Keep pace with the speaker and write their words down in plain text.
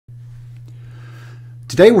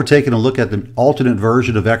Today we're taking a look at the alternate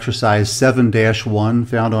version of exercise 7-1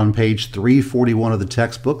 found on page 341 of the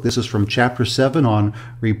textbook. This is from chapter 7 on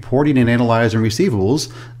reporting and analyzing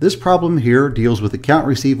receivables. This problem here deals with account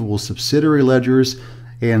receivable subsidiary ledgers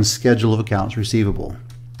and schedule of accounts receivable.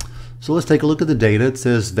 So let's take a look at the data. It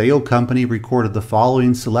says Vail Company recorded the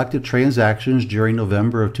following selected transactions during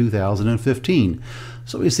November of 2015.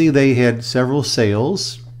 So we see they had several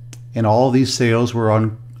sales, and all of these sales were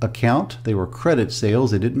on account. They were credit sales.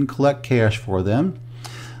 They didn't collect cash for them.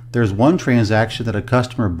 There's one transaction that a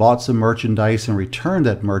customer bought some merchandise and returned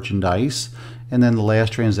that merchandise, and then the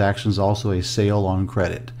last transaction is also a sale on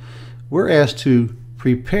credit. We're asked to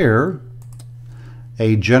prepare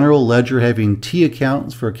a general ledger having T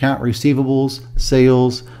accounts for account receivables,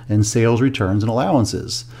 sales, and sales returns and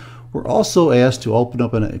allowances. We're also asked to open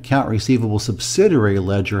up an account receivable subsidiary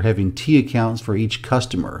ledger having T accounts for each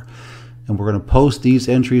customer. And we're going to post these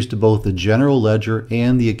entries to both the general ledger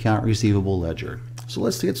and the account receivable ledger. So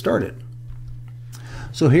let's get started.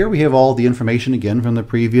 So here we have all the information again from the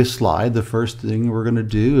previous slide. The first thing we're going to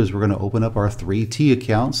do is we're going to open up our three T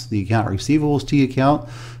accounts: the account receivables T account,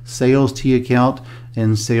 sales T account,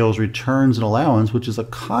 and sales returns and allowance, which is a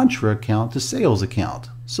contra account to sales account.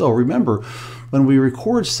 So remember, when we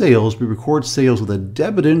record sales with a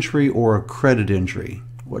debit entry or a credit entry.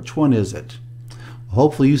 Which one is it?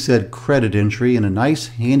 Hopefully you said credit entry, and a nice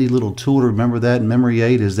handy little tool to remember that in memory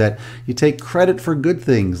aid is that you take credit for good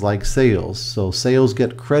things like sales. So sales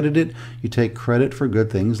get credited, you take credit for good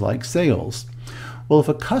things like sales. Well, if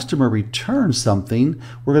a customer returns something,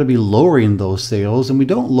 we're going to be lowering those sales, and we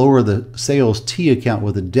don't lower the sales T account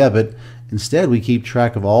with a debit. Instead, we keep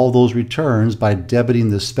track of all those returns by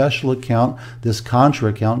debiting this special account, this contra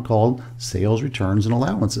account called sales returns and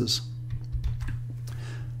allowances.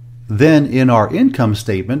 Then in our income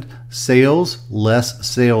statement, sales less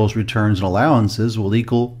sales returns and allowances will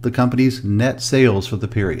equal the company's net sales for the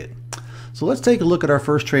period. So let's take a look at our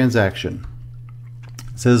first transaction.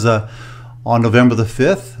 It says on November the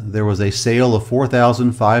 5th, there was a sale of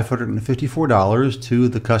 $4,554 to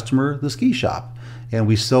the customer, the ski shop, and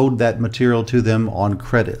we sold that material to them on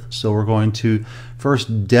credit. So we're going to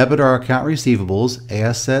first debit our account receivables,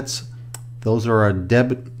 assets. Those are our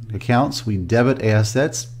debit accounts. We debit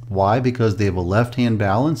assets. Why? Because they have a left-hand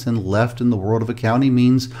balance, and left in the world of accounting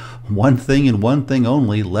means one thing and one thing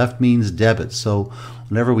only. Left means debit. So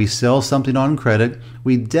whenever we sell something on credit,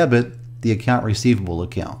 we debit the account receivable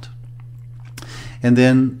account. And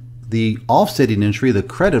then the offsetting entry, the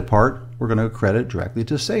credit part, we're going to credit directly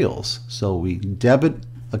to sales. So we debit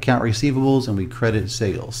account receivables and we credit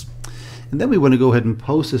sales. And then we want to go ahead and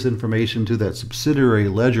post this information to that subsidiary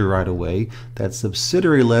ledger right away. That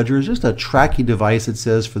subsidiary ledger is just a tracking device that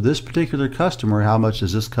says for this particular customer, how much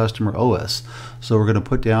does this customer owe us? So we're going to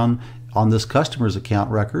put down on this customer's account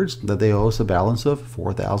records that they owe us a balance of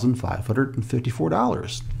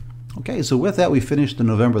 $4,554. Okay, so with that, we finished the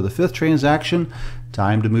November the 5th transaction.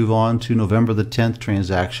 Time to move on to November the 10th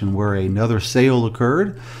transaction, where another sale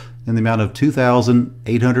occurred in the amount of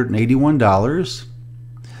 $2,881.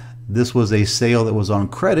 This was a sale that was on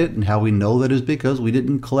credit, and how we know that is because we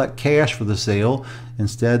didn't collect cash for the sale.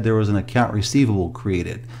 Instead, there was an account receivable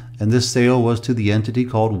created, and this sale was to the entity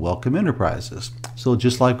called Welcome Enterprises. So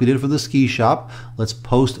just like we did for the ski shop, let's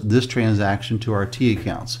post this transaction to our T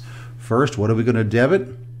accounts. First, what are we going to debit?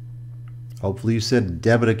 Hopefully you said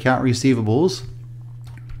debit account receivables.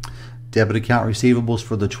 Debit account receivables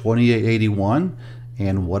for the $2,881.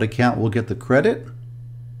 And what account will get the credit?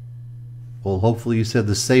 Well, hopefully you said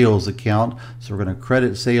the sales account. So we're going to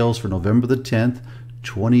credit sales for November the 10th,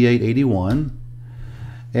 $2,881.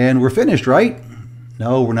 And we're finished, right?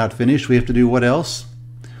 No, we're not finished. We have to do what else?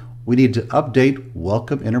 We need to update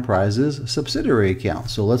Welcome Enterprises subsidiary account.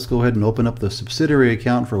 So let's go ahead and open up the subsidiary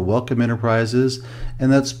account for Welcome Enterprises, and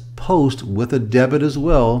let's post with a debit as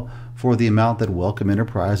well for the amount that Welcome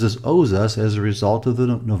Enterprises owes us as a result of the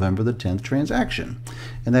November the 10th transaction.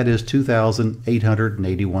 And that is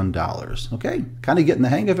 $2,881. Okay, kind of getting the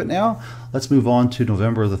hang of it now. Let's move on to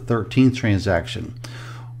November the 13th transaction.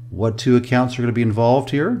 What two accounts are going to be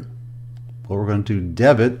involved here? Well, we're going to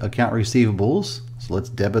debit account receivables. So let's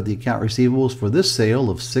debit the account receivables for this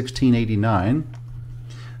sale of $1,689.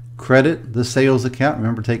 Credit the sales account.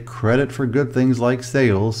 Remember, take credit for good things like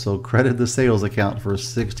sales. So credit the sales account for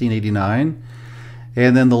 $1,689.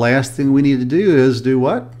 And then the last thing we need to do is do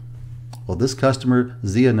what? Well, this customer,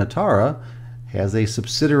 Zia Natara, has a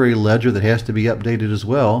subsidiary ledger that has to be updated as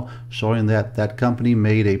well, showing that that company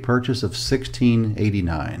made a purchase of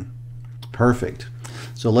 $1,689. Perfect.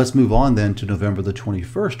 So let's move on then to November the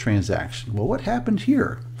 21st transaction. Well, what happened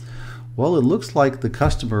here? Well, it looks like the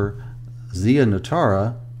customer Zia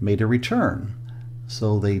Notara made a return.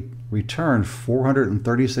 So they returned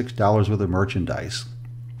 $436 worth of merchandise.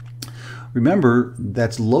 Remember,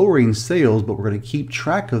 that's lowering sales, but we're going to keep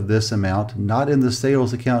track of this amount, not in the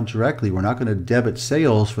sales account directly. We're not going to debit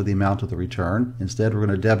sales for the amount of the return. Instead, we're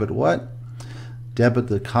going to debit what? Debit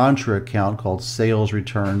the contra account called sales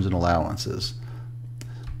returns and allowances.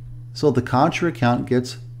 So the contra account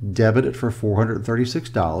gets debited for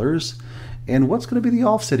 $436. And what's going to be the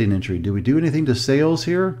offsetting entry? Do we do anything to sales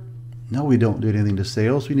here? No, we don't do anything to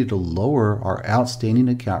sales. We need to lower our outstanding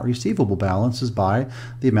account receivable balances by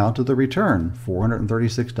the amount of the return,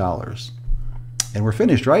 $436. And we're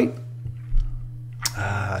finished, right?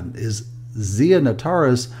 Is Zia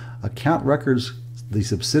Notara's account records, the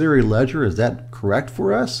subsidiary ledger, is that correct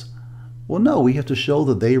for us? Well, no, we have to show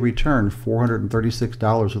that they returned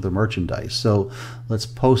 $436 of the merchandise. So let's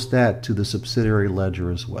post that to the subsidiary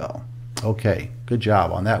ledger as well. Okay, good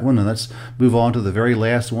job on that one. And let's move on to the very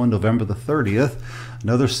last one, November the 30th.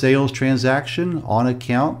 Another sales transaction on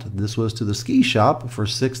account. This was to the ski shop for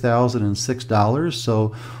 $6,006. So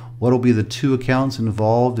what will be the two accounts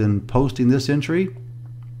involved in posting this entry?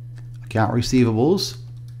 Account receivables.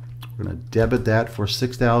 We're going to debit that for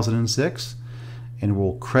 $6,006, and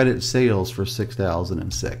we'll credit sales for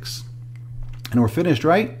 $6,006. And we're finished,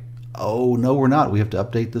 right? Oh, no, we're not. We have to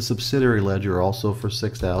update the subsidiary ledger also for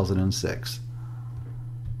 $6,006.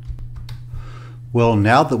 Well,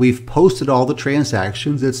 now that we've posted all the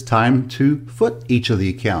transactions, it's time to foot each of the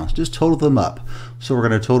accounts. Just total them up. So we're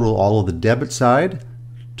going to total all of the debit side,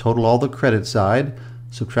 total all the credit side,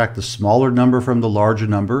 subtract the smaller number from the larger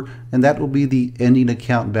number, and that will be the ending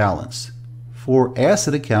account balance. For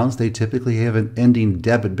asset accounts, they typically have an ending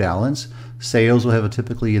debit balance. Sales will have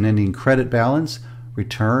typically an ending credit balance.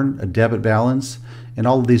 Return, a debit balance, and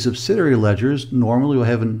all of these subsidiary ledgers normally will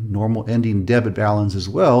have a normal ending debit balance as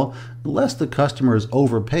well, unless the customer is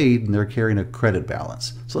overpaid and they're carrying a credit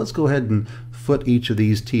balance. So let's go ahead and foot each of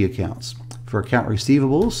these T accounts. For account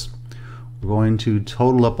receivables, we're going to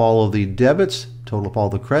total up all of the debits, total up all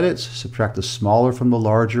the credits, subtract the smaller from the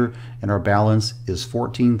larger, and our balance is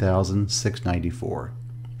 $14,694.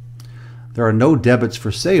 There are no debits for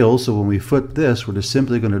sales, so when we foot this, we're just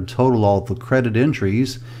simply going to total all the credit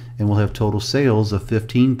entries, and we'll have total sales of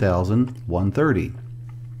 $15,130.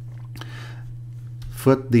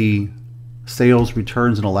 Foot the sales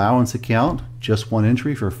returns and allowance account, just one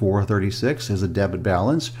entry for $436 as a debit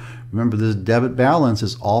balance. Remember, this debit balance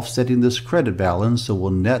is offsetting this credit balance, so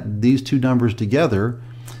we'll net these two numbers together,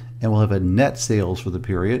 and we'll have a net sales for the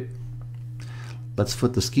period. Let's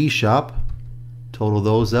foot the ski shop. Total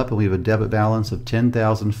those up, and we have a debit balance of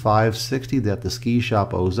 $10,560 that the ski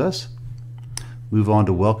shop owes us. Move on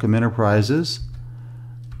to Welcome Enterprises,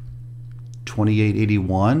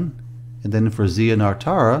 $28.81, and then for Zia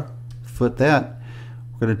Notara, foot that.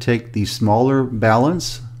 We're going to take the smaller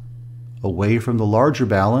balance away from the larger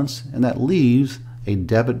balance, and that leaves a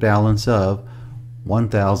debit balance of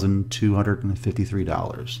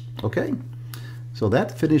 $1,253. Okay? So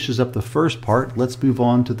that finishes up the first part. Let's move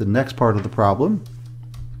on to the next part of the problem.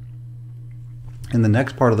 In the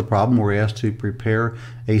next part of the problem, we're asked to prepare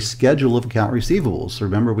a schedule of account receivables. So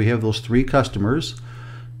remember, we have those three customers.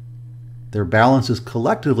 Their balances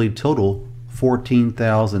collectively total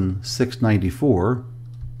 $14,694.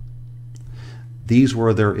 These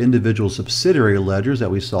were their individual subsidiary ledgers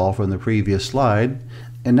that we saw from the previous slide.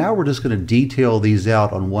 And now we're just going to detail these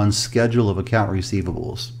out on one schedule of account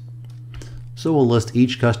receivables. So we'll list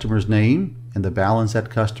each customer's name and the balance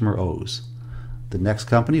that customer owes. The next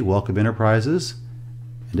company, Welcome Enterprises,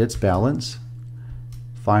 and its balance.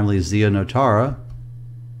 Finally, Zia Notara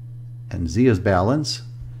and Zia's balance.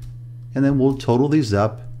 And then we'll total these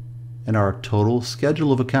up, and our total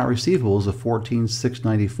schedule of account receivables of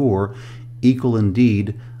 $14,694 equal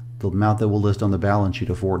indeed the amount that we'll list on the balance sheet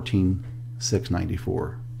of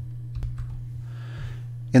 $14,694.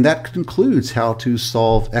 And that concludes how to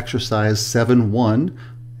solve exercise 7.1,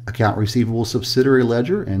 account receivable subsidiary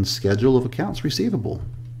ledger and schedule of accounts receivable.